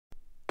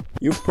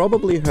You've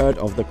probably heard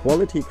of the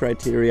quality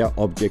criteria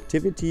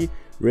objectivity,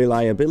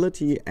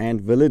 reliability, and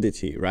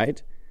validity,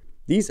 right?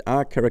 These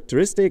are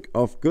characteristic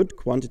of good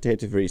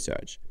quantitative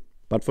research.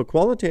 But for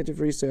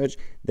qualitative research,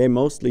 they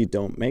mostly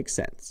don't make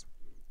sense.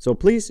 So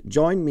please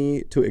join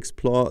me to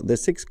explore the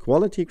 6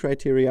 quality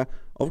criteria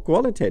of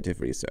qualitative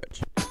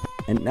research.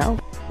 And now,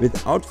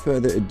 without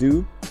further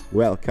ado,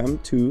 welcome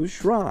to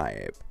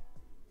Shribe.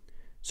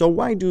 So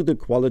why do the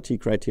quality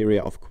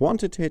criteria of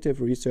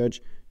quantitative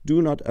research do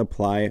not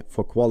apply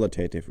for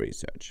qualitative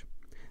research?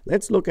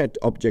 Let's look at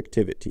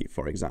objectivity,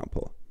 for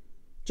example.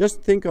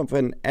 Just think of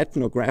an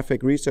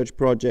ethnographic research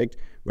project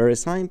where a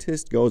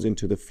scientist goes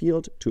into the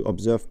field to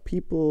observe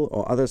people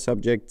or other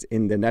subjects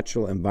in the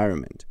natural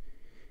environment.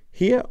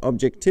 Here,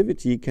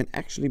 objectivity can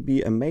actually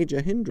be a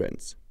major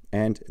hindrance,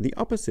 and the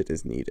opposite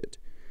is needed.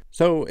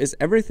 So, is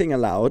everything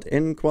allowed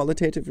in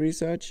qualitative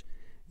research?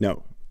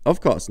 No,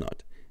 of course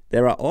not.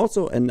 There are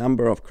also a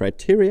number of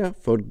criteria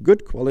for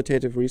good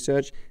qualitative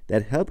research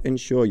that help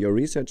ensure your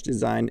research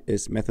design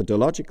is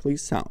methodologically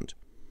sound.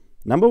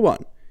 Number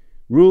 1.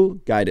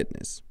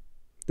 Rule-Guidedness.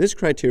 This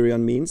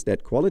criterion means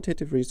that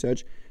qualitative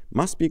research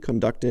must be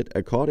conducted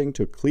according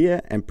to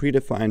clear and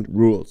predefined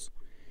rules.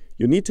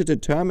 You need to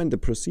determine the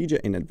procedure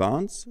in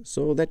advance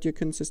so that you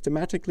can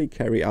systematically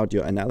carry out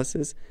your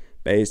analysis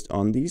based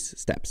on these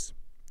steps.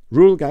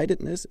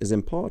 Rule-guidedness is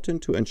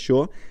important to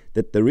ensure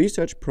that the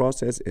research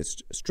process is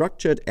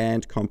structured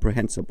and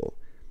comprehensible.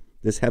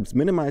 This helps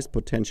minimize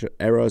potential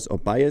errors or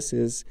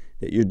biases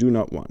that you do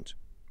not want.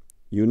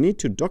 You need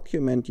to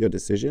document your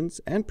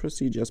decisions and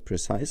procedures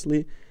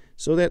precisely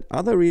so that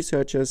other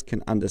researchers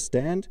can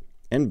understand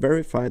and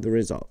verify the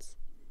results.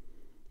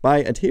 By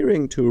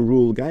adhering to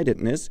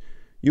rule-guidedness,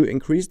 you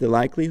increase the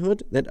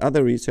likelihood that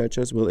other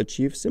researchers will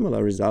achieve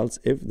similar results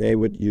if they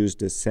would use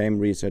the same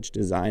research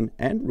design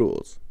and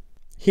rules.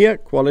 Here,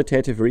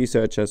 qualitative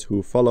researchers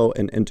who follow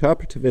an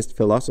interpretivist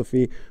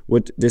philosophy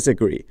would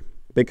disagree,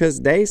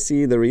 because they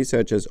see the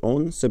researcher's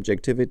own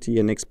subjectivity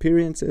and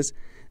experiences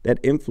that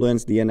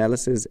influence the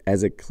analysis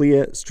as a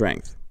clear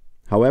strength.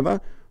 However,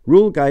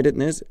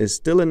 rule-guidedness is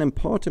still an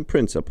important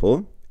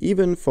principle,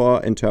 even for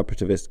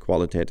interpretivist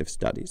qualitative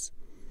studies.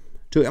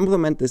 To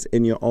implement this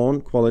in your own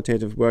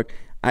qualitative work,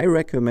 I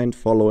recommend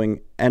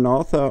following an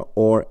author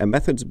or a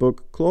methods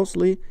book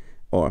closely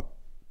or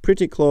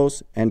pretty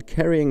close and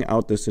carrying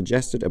out the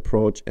suggested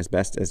approach as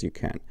best as you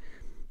can.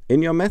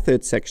 In your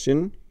methods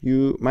section,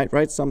 you might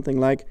write something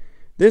like,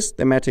 "This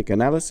thematic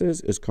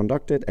analysis is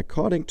conducted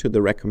according to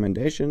the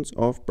recommendations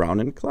of Brown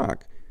and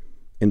Clark.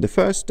 In the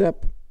first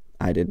step,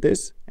 I did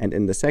this, and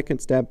in the second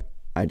step,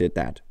 I did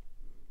that."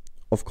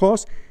 Of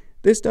course,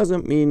 this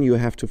doesn't mean you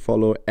have to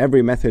follow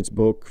every methods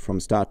book from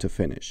start to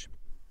finish.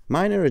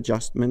 Minor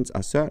adjustments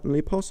are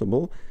certainly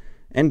possible,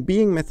 and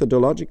being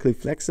methodologically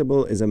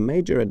flexible is a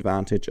major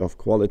advantage of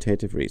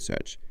qualitative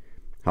research.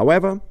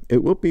 However,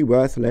 it would be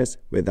worthless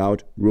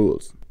without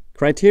rules.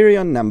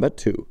 Criterion number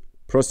 2,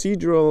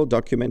 procedural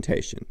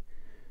documentation.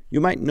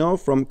 You might know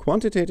from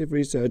quantitative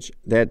research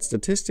that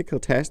statistical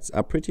tests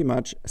are pretty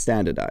much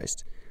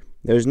standardized.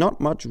 There is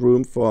not much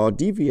room for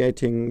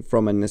deviating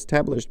from an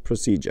established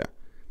procedure.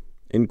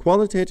 In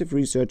qualitative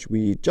research,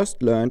 we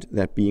just learned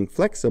that being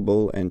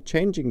flexible and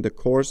changing the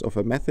course of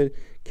a method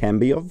can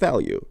be of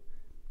value.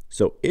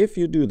 So if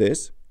you do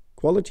this,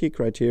 quality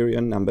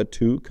criterion number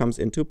 2 comes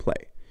into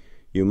play.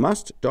 You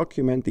must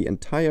document the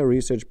entire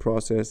research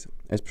process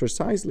as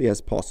precisely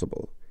as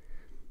possible.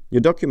 Your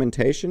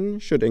documentation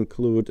should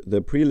include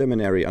the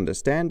preliminary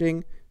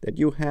understanding that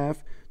you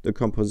have, the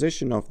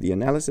composition of the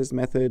analysis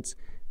methods,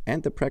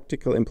 and the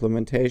practical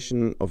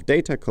implementation of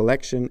data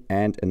collection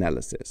and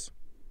analysis.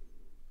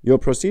 Your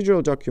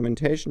procedural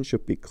documentation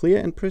should be clear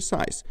and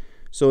precise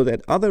so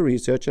that other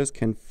researchers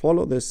can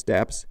follow the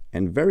steps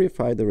and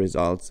verify the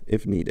results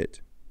if needed.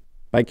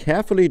 By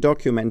carefully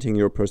documenting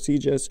your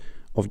procedures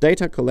of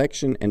data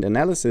collection and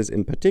analysis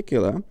in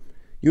particular,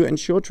 you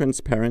ensure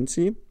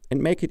transparency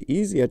and make it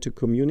easier to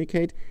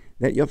communicate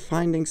that your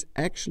findings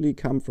actually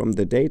come from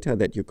the data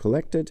that you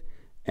collected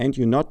and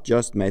you not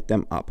just made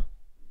them up.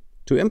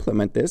 To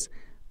implement this,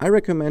 I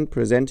recommend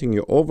presenting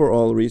your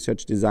overall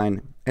research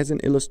design as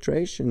an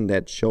illustration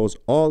that shows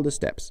all the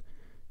steps: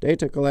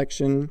 data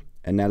collection,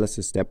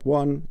 analysis step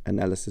 1,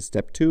 analysis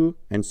step 2,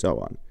 and so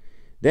on.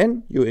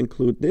 Then you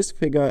include this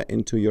figure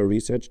into your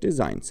research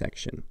design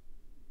section.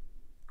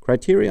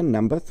 Criterion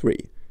number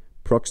 3,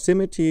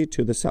 proximity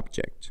to the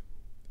subject.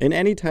 In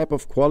any type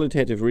of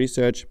qualitative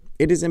research,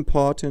 it is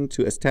important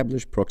to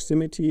establish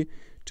proximity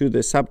to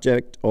the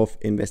subject of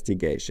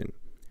investigation.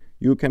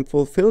 You can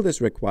fulfill this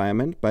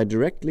requirement by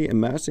directly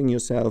immersing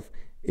yourself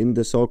in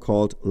the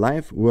so-called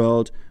live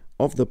world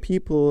of the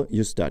people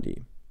you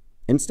study.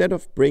 Instead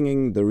of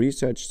bringing the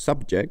research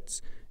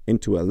subjects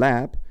into a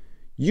lab,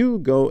 you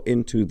go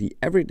into the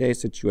everyday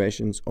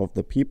situations of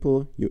the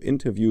people you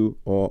interview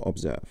or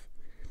observe.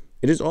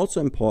 It is also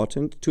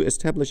important to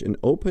establish an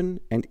open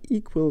and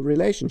equal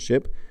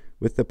relationship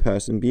with the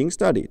person being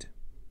studied.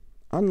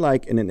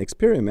 Unlike in an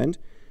experiment,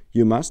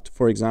 you must,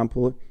 for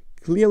example,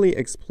 clearly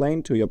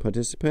explain to your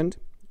participant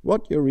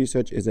what your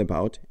research is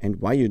about and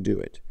why you do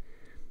it.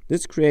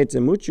 This creates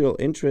a mutual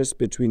interest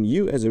between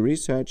you as a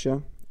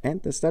researcher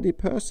and the study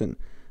person,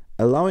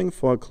 allowing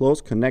for a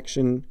close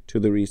connection to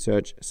the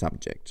research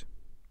subject.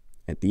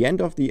 At the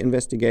end of the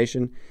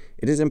investigation,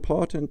 it is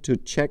important to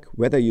check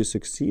whether you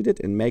succeeded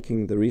in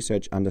making the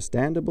research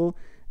understandable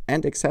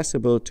and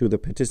accessible to the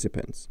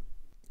participants.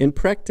 In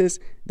practice,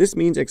 this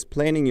means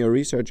explaining your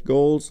research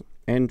goals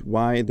and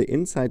why the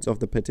insights of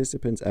the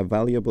participants are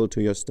valuable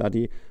to your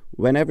study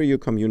whenever you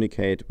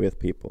communicate with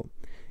people.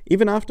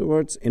 Even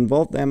afterwards,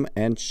 involve them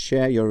and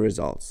share your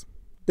results.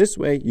 This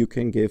way you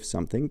can give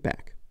something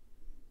back.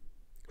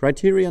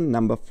 Criterion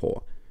number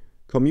 4.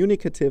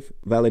 Communicative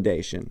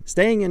validation.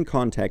 Staying in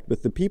contact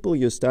with the people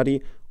you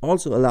study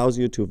also allows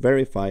you to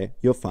verify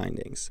your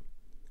findings.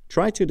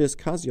 Try to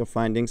discuss your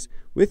findings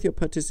with your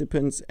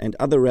participants and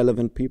other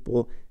relevant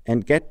people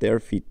and get their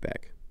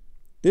feedback.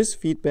 This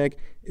feedback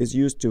is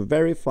used to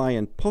verify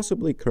and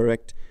possibly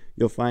correct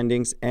your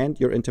findings and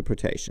your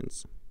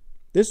interpretations.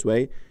 This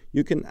way,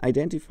 you can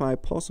identify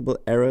possible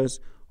errors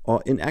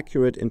or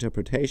inaccurate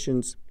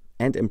interpretations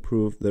and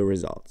improve the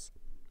results.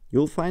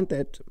 You'll find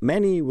that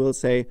many will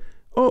say,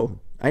 "Oh,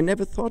 I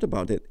never thought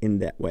about it in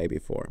that way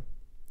before."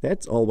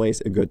 That's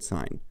always a good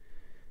sign.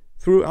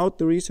 Throughout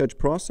the research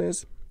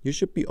process, you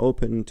should be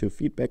open to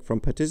feedback from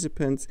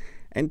participants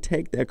and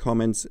take their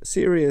comments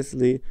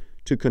seriously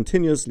to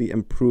continuously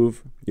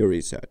improve your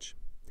research.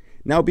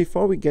 Now,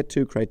 before we get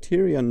to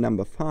criterion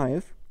number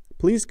 5,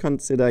 please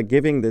consider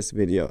giving this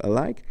video a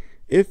like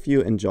if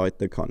you enjoyed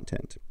the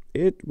content.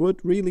 It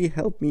would really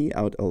help me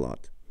out a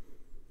lot.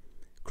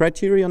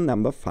 Criterion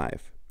number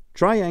 5.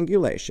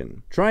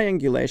 Triangulation.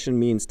 Triangulation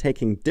means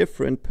taking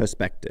different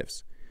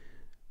perspectives.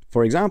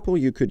 For example,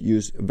 you could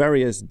use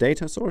various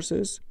data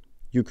sources,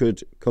 you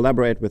could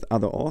collaborate with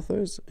other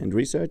authors and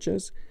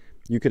researchers,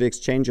 you could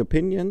exchange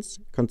opinions,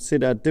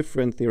 consider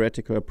different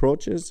theoretical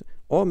approaches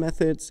or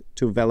methods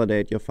to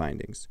validate your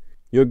findings.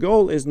 Your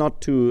goal is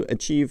not to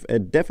achieve a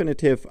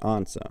definitive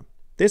answer.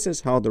 This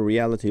is how the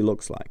reality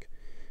looks like,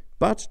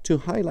 but to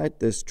highlight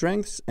the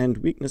strengths and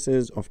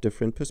weaknesses of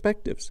different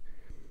perspectives.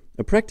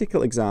 A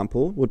practical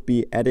example would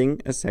be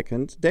adding a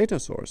second data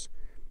source.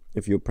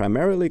 If you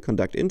primarily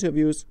conduct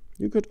interviews,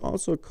 you could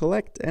also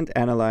collect and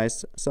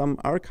analyze some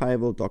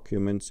archival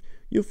documents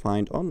you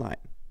find online.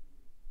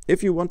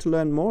 If you want to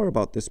learn more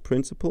about this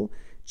principle,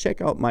 check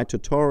out my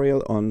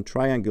tutorial on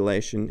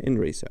triangulation in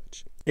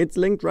research. It's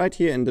linked right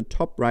here in the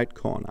top right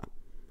corner.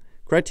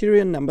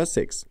 Criterion number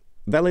 6.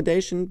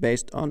 Validation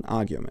based on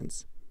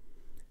arguments.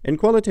 In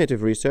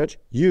qualitative research,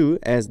 you,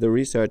 as the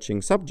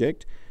researching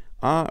subject,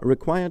 are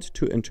required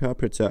to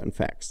interpret certain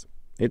facts.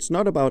 It's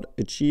not about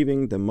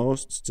achieving the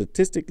most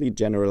statistically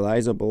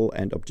generalizable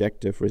and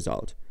objective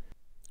result.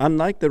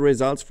 Unlike the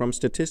results from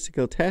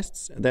statistical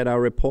tests that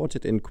are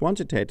reported in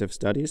quantitative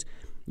studies,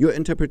 your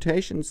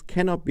interpretations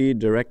cannot be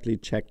directly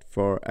checked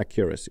for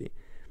accuracy.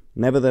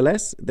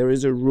 Nevertheless, there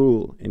is a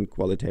rule in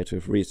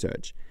qualitative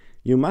research.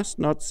 You must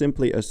not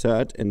simply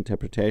assert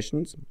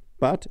interpretations,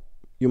 but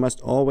you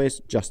must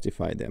always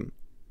justify them.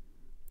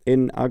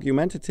 In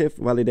argumentative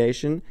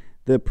validation,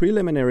 the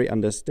preliminary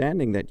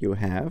understanding that you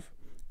have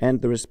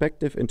and the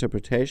respective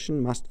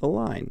interpretation must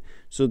align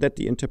so that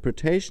the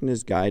interpretation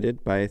is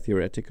guided by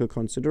theoretical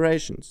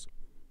considerations.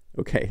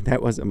 Okay,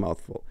 that was a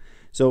mouthful.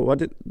 So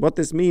what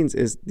this means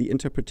is the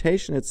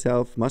interpretation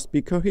itself must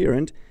be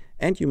coherent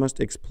and you must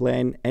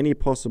explain any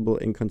possible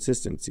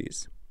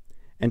inconsistencies.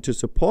 And to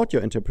support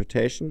your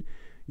interpretation,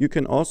 you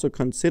can also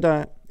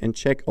consider and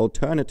check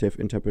alternative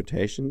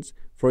interpretations,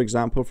 for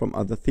example from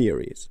other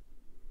theories.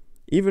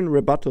 Even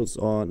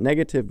rebuttals or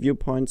negative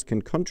viewpoints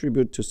can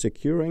contribute to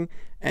securing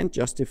and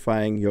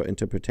justifying your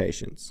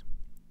interpretations.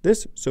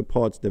 This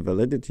supports the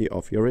validity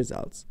of your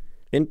results.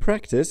 In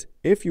practice,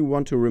 if you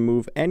want to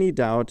remove any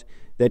doubt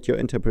that your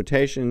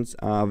interpretations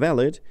are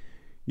valid,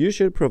 you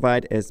should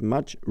provide as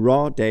much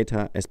raw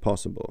data as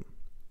possible.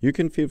 You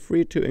can feel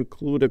free to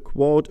include a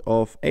quote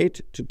of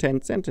 8 to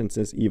 10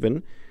 sentences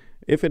even,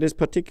 if it is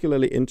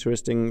particularly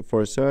interesting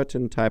for a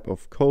certain type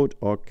of code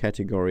or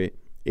category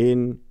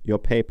in your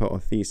paper or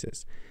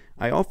thesis.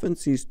 I often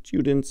see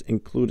students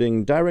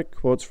including direct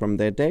quotes from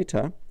their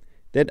data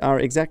that are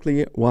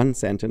exactly 1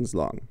 sentence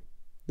long.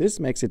 This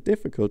makes it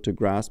difficult to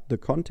grasp the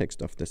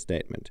context of the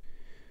statement.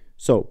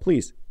 So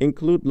please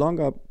include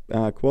longer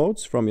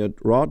quotes from your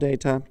raw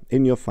data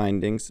in your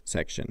findings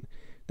section.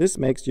 This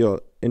makes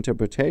your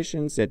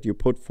interpretations that you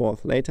put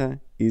forth later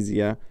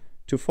easier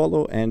to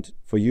follow and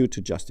for you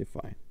to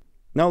justify.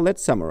 Now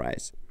let's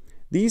summarize.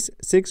 These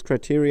 6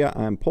 criteria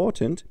are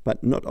important,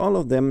 but not all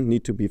of them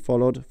need to be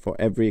followed for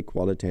every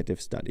qualitative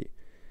study.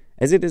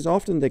 As it is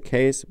often the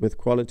case with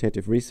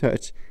qualitative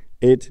research,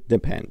 it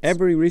depends.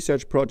 Every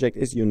research project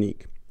is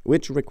unique,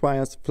 which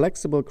requires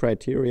flexible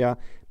criteria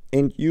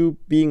and you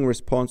being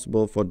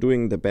responsible for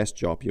doing the best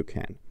job you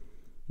can.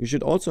 You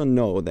should also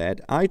know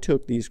that I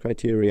took these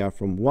criteria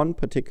from one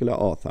particular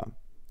author,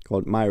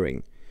 called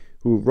Myring,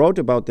 who wrote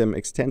about them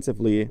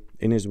extensively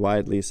in his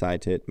widely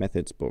cited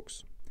methods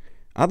books.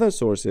 Other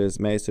sources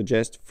may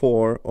suggest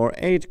 4 or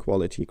 8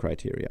 quality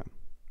criteria.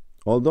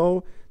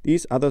 Although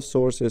these other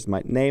sources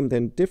might name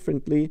them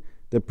differently,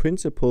 the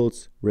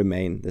principles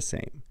remain the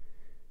same.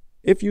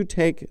 If you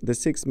take the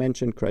 6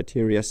 mentioned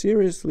criteria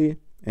seriously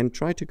and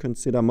try to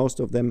consider most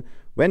of them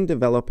when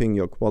developing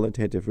your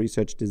qualitative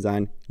research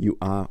design, you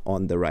are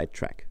on the right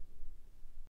track.